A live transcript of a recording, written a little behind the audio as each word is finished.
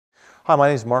Hi, my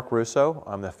name is Mark Russo.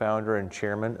 I'm the founder and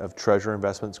chairman of Treasure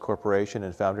Investments Corporation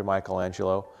and Foundry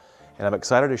Michelangelo, and I'm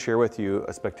excited to share with you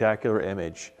a spectacular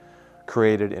image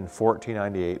created in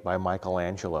 1498 by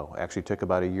Michelangelo. It actually took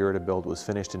about a year to build. It was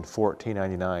finished in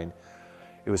 1499.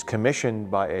 It was commissioned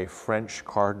by a French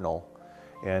cardinal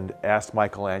and asked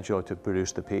Michelangelo to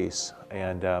produce the piece.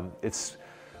 And it's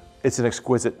an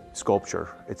exquisite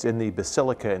sculpture. It's in the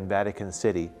Basilica in Vatican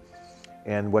City.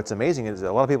 And what's amazing is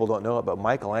that a lot of people don't know it, but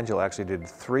Michelangelo actually did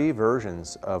 3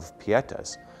 versions of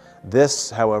Pietas. This,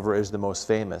 however, is the most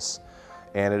famous,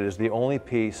 and it is the only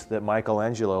piece that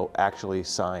Michelangelo actually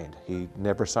signed. He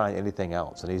never signed anything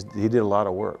else, and he did a lot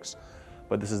of works.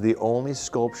 But this is the only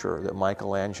sculpture that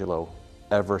Michelangelo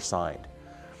ever signed.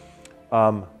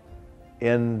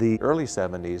 In the early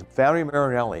 70s, Foundry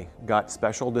Michelangelo got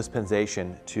special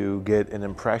dispensation to get an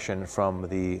impression from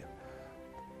the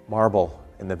marble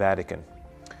in the Vatican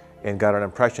and got an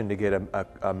impression to get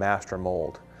a master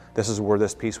mold. This is where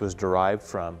this piece was derived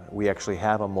from. We actually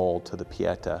have a mold to the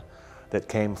Pietà that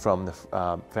came from the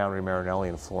Foundry Michelangelo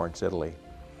in Florence, Italy.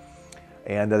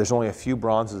 And there's only a few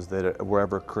bronzes that were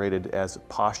ever created as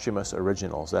posthumous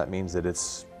originals. That means that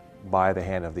it's by the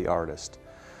hand of the artist,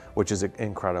 which is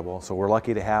incredible. So we're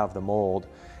lucky to have the mold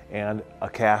and a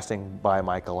casting by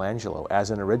Michelangelo as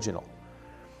an original.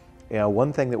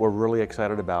 One thing that we're really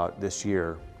excited about this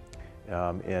year,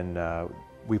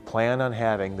 we plan on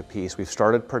having the piece, we've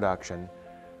started production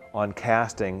on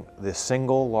casting the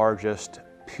single largest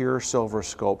pure silver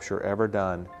sculpture ever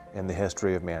done in the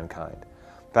history of mankind.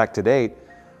 In fact, to date,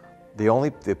 the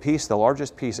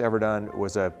largest piece ever done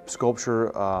was a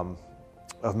sculpture of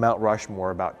Mount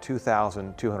Rushmore, about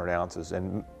 2,200 ounces.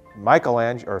 And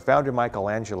Foundry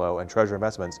Michelangelo and Treasure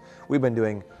Investments, we've been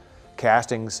doing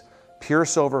castings, pure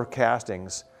silver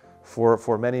castings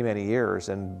for many, many years,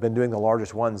 and been doing the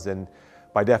largest ones, and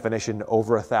by definition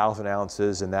over 1,000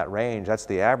 ounces in that range. That's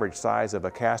the average size of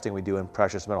a casting we do in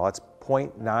precious metal. That's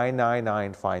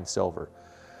 0.999 fine silver.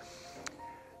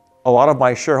 A lot of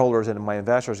my shareholders and my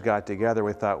investors got together.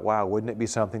 We thought, wow, wouldn't it be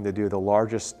something to do the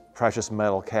largest precious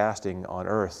metal casting on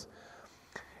earth?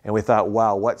 And we thought,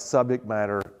 wow, what subject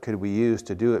matter could we use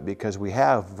to do it? Because we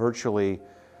have virtually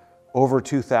over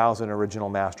 2,000 original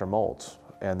master molds.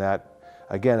 And that,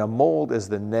 again, a mold is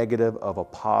the negative of a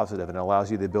positive and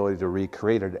allows you the ability to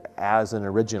recreate it as an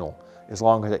original, as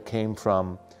long as it came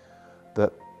from the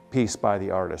piece by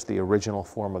the artist, the original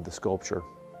form of the sculpture.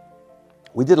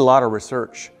 We did a lot of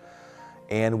research,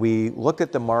 and we looked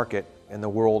at the market in the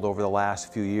world over the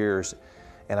last few years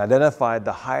and identified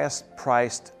the highest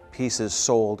priced pieces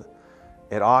sold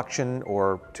at auction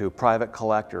or to private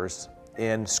collectors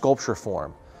in sculpture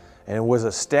form. And it was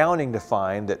astounding to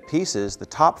find that the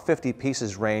top 50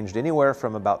 pieces ranged anywhere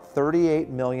from about $38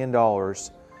 million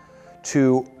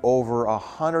to over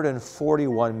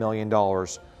 $141 million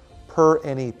per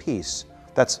any piece.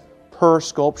 That's per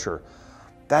sculpture.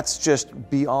 That's just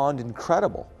beyond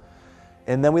incredible.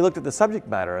 And then we looked at the subject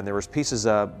matter, and there was pieces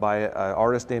by an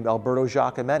artist named Alberto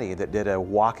Giacometti that did a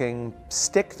walking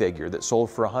stick figure that sold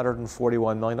for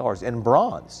 $141 million in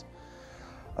bronze.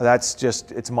 That's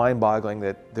just, it's mind-boggling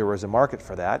that there was a market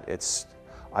for that.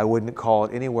 I wouldn't call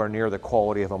it anywhere near the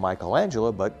quality of a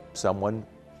Michelangelo, but someone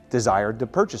desired to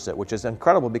purchase it, which is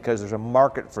incredible because there's a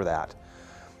market for that.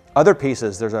 Other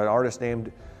pieces, there's an artist named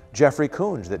Jeffrey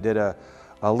Koons that did a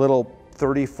little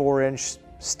 34-inch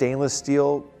stainless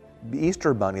steel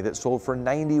Easter bunny that sold for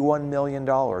 $91 million,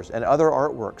 and other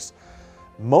artworks,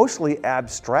 mostly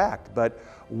abstract, but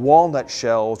walnut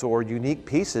shells or unique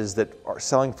pieces that are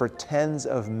selling for tens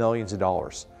of millions of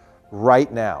dollars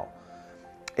right now.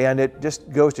 And it just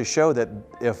goes to show that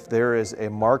if there is a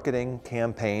marketing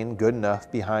campaign good enough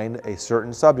behind a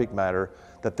certain subject matter,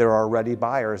 that there are ready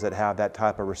buyers that have that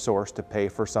type of resource to pay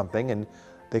for something, and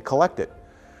they collect it.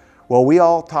 Well, we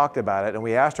all talked about it, and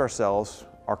we asked ourselves,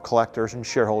 our collectors and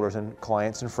shareholders and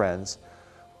clients and friends,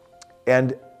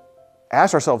 and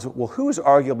asked ourselves, well, who's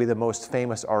arguably the most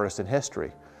famous artist in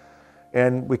history?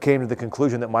 And we came to the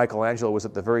conclusion that Michelangelo was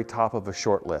at the very top of a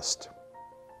short list.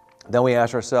 Then we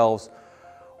asked ourselves,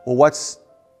 well, what's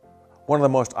one of the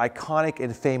most iconic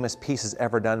and famous pieces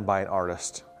ever done by an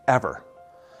artist, ever?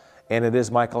 And it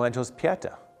is Michelangelo's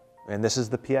Pietà. And this is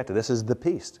the Pietà, this is the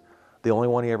piece, the only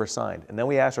one he ever signed. And then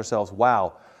we asked ourselves,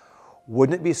 wow,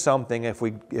 wouldn't it be something if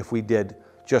we did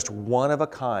just one of a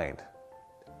kind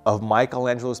of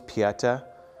Michelangelo's Pietà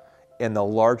in the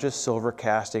largest silver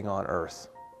casting on earth,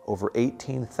 over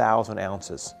 18,000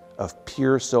 ounces of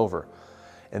pure silver.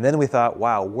 And then we thought,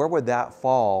 wow, where would that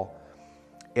fall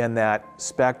in that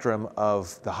spectrum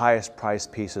of the highest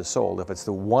priced pieces sold. If it's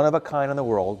the one of a kind in the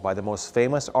world by the most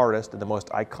famous artist and the most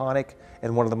iconic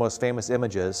and one of the most famous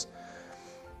images,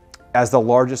 as the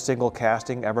largest single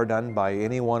casting ever done by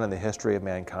anyone in the history of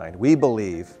mankind, we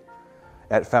believe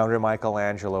at Foundry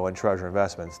Michelangelo and Treasure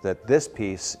Investments that this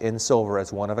piece in silver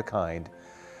as one of a kind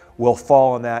will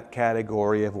fall in that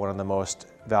category of one of the most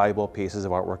valuable pieces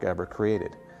of artwork ever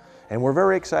created. And we're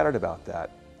very excited about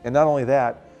that. And not only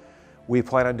that, we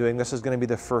plan on doing, this is going to be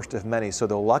the first of many. So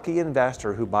the lucky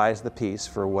investor who buys the piece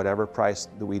for whatever price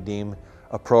that we deem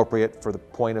appropriate for the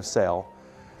point of sale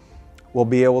will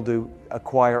be able to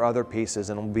acquire other pieces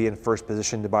and will be in first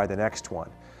position to buy the next one.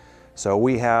 So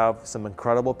we have some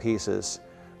incredible pieces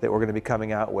that we're going to be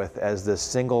coming out with as the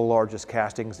single largest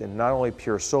castings in not only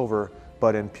pure silver,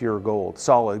 but in pure gold,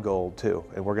 solid gold too.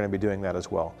 And we're going to be doing that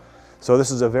as well. So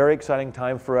this is a very exciting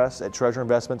time for us at Treasure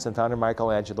Investments and Foundry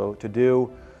Michelangelo to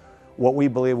do what we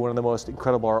believe one of the most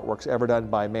incredible artworks ever done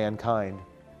by mankind.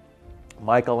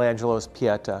 Michelangelo's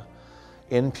Pietà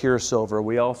in pure silver.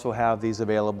 We also have these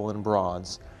available in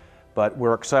bronze, but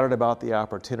we're excited about the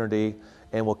opportunity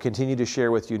and we'll continue to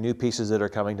share with you new pieces that are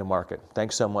coming to market.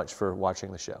 Thanks so much for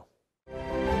watching the show.